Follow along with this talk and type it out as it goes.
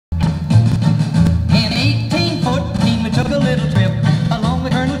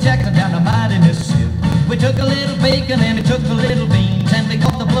took a little bacon and he took a little beans, and they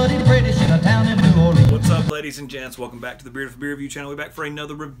caught the bloody British in a town in New Orleans. What's up, ladies and gents? Welcome back to the Beard of Beer Review channel. We're back for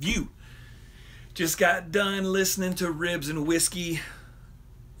another review. Just got done listening to Ribs and Whiskey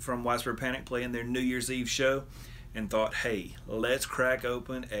from Widespread Panic playing their New Year's Eve show, and thought, hey, let's crack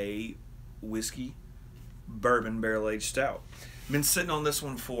open a whiskey bourbon barrel-aged stout. Been sitting on this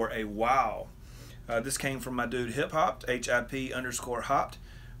one for a while. This came from my dude Hip Hopped, HIP_hopped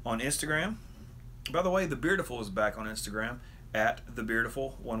on Instagram. By the way, The Beardiful is back on Instagram at The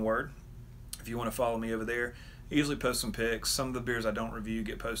Beardiful, one word. If you want to follow me over there, I usually post some pics. Some of the beers I don't review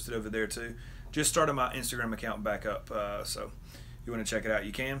get posted over there too. Just started my Instagram account back up, so if you want to check it out,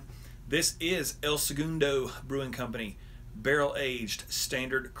 you can. This is El Segundo Brewing Company barrel-aged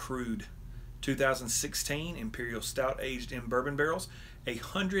standard crude 2016 Imperial Stout aged in bourbon barrels.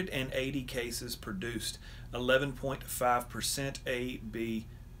 180 cases produced, 11.5%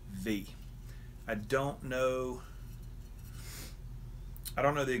 ABV. I don't know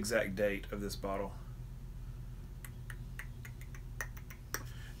the exact date of this bottle.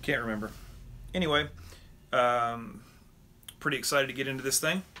 Can't remember. Anyway, pretty excited to get into this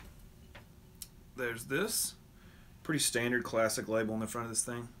thing. There's this pretty standard classic label on the front of this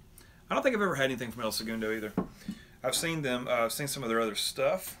thing. I don't think I've ever had anything from El Segundo either. I've seen them. I've seen some of their other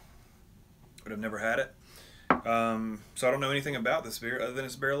stuff, but I've never had it. So I don't know anything about this beer other than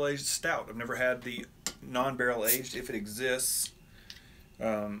it's barrel-aged stout. I've never had the non-barrel aged, if it exists.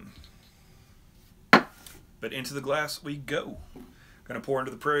 But into the glass we go. Gonna pour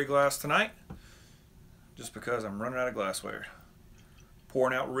into the Prairie glass tonight, just because I'm running out of glassware.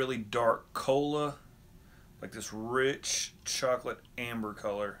 Pouring out really dark cola, like this rich chocolate amber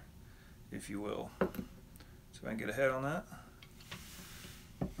color, if you will. So if I can get ahead on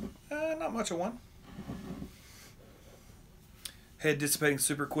that. Not much of one. Head dissipating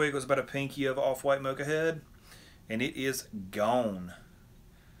super quick. It was about a pinky of off-white mocha head, and it is gone,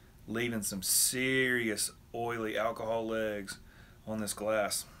 leaving some serious oily alcohol legs on this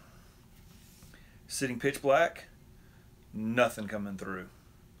glass. Sitting pitch black, nothing coming through.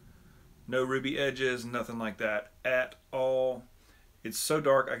 No ruby edges, nothing like that at all. It's so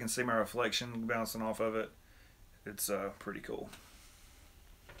dark I can see my reflection bouncing off of it. It's pretty cool.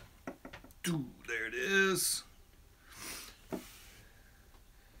 There it is.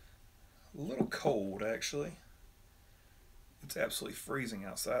 A little cold, actually. It's absolutely freezing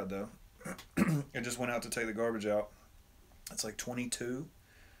outside, though. I just went out to take the garbage out. It's like 22,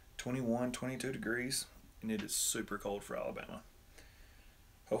 21, 22 degrees, and it is super cold for Alabama.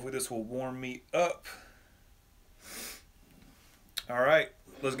 Hopefully this will warm me up. All right,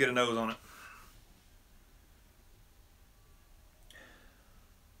 let's get a nose on it.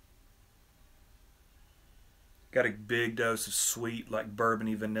 Got a big dose of sweet, like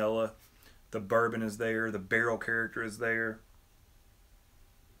bourbony vanilla. The bourbon is there. The barrel character is there.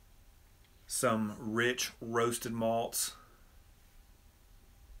 Some rich roasted malts.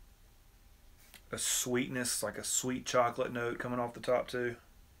 A sweetness, like a sweet chocolate note coming off the top too.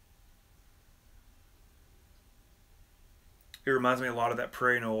 It reminds me a lot of that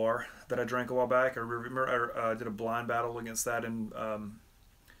Prairie Noir that I drank a while back. I remember I did a blind battle against that in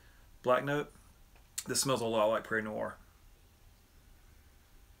Black Note. This smells a lot like Prairie Noir.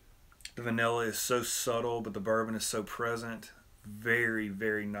 The vanilla is so subtle, but the bourbon is so present. Very,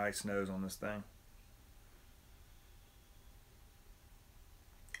 very nice nose on this thing.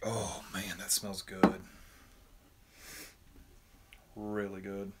 Oh man, that smells good. Really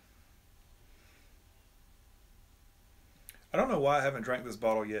good. I don't know why I haven't drank this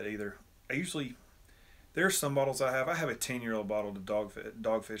bottle yet either. There are some bottles I have. I have a 10-year-old bottle of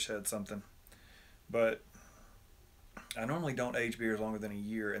Dogfish Head something. But I normally don't age beers longer than a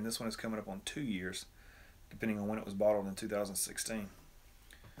year, and this one is coming up on 2 years, depending on when it was bottled in 2016.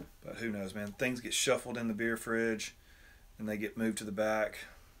 But who knows, man. Things get shuffled in the beer fridge, and they get moved to the back.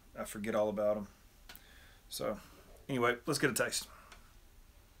 I forget all about them. So, anyway, let's get a taste.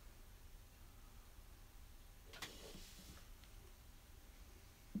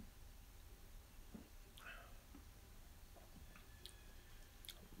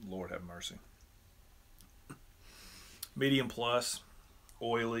 Lord have mercy. Medium plus,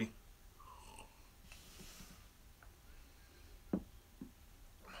 oily.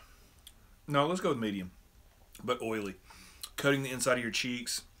 No, let's go with medium, but oily. Coating the inside of your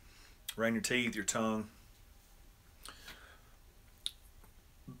cheeks, around your teeth, your tongue.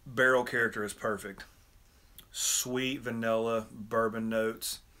 Barrel character is perfect. Sweet vanilla, bourbon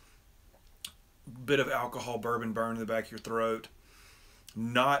notes. Bit of alcohol bourbon burn in the back of your throat.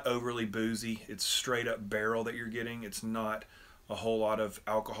 Not overly boozy. It's straight up barrel that you're getting. It's not a whole lot of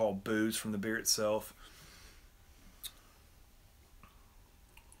alcohol booze from the beer itself.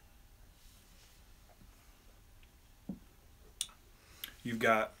 You've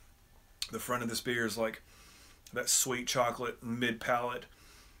got the front of this beer is like that sweet chocolate mid palate.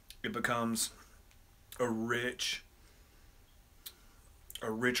 It becomes a richer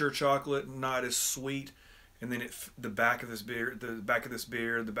chocolate, not as sweet. And then the back of this beer, the back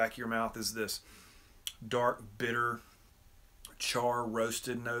of your mouth is this dark, bitter, char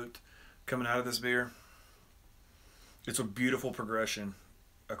roasted note coming out of this beer. It's a beautiful progression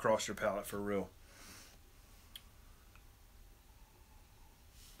across your palate for real.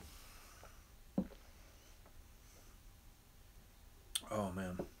 Oh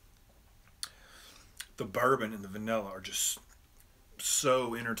man. The bourbon and the vanilla are just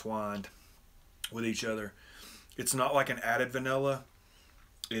so intertwined with each other. It's not like an added vanilla.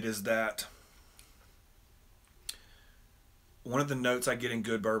 It is that one of the notes I get in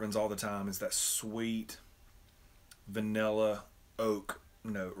good bourbons all the time is that sweet vanilla oak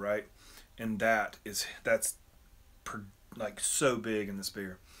note, right? And that's like so big in this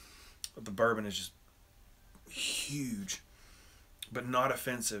beer. But the bourbon is just huge, but not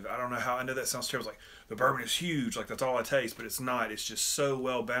offensive. I don't know how. I know that sounds terrible. Like the bourbon is huge, like that's all I taste, but it's not. It's just so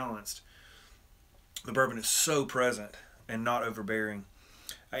well balanced. The bourbon is so present and not overbearing.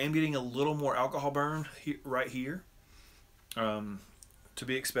 I am getting a little more alcohol burn right here. To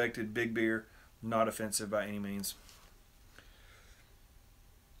be expected. Big beer, not offensive by any means.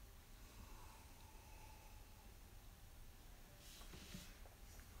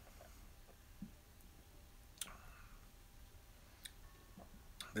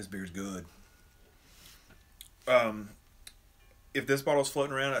 This beer's good. If this bottle's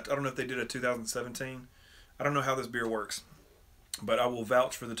floating around, I don't know if they did a 2017. I don't know how this beer works, but I will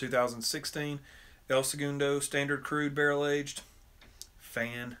vouch for the 2016 El Segundo Standard Crude Barrel Aged.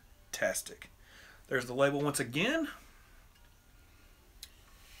 Fantastic. There's the label once again.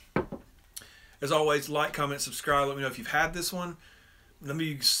 As always, like, comment, subscribe. Let me know if you've had this one. Let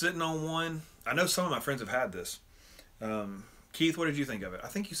me be sitting on one. I know some of my friends have had this. Keith, what did you think of it? I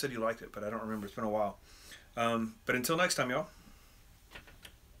think you said you liked it, but I don't remember. It's been a while. But until next time, y'all.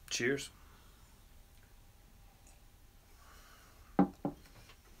 Cheers.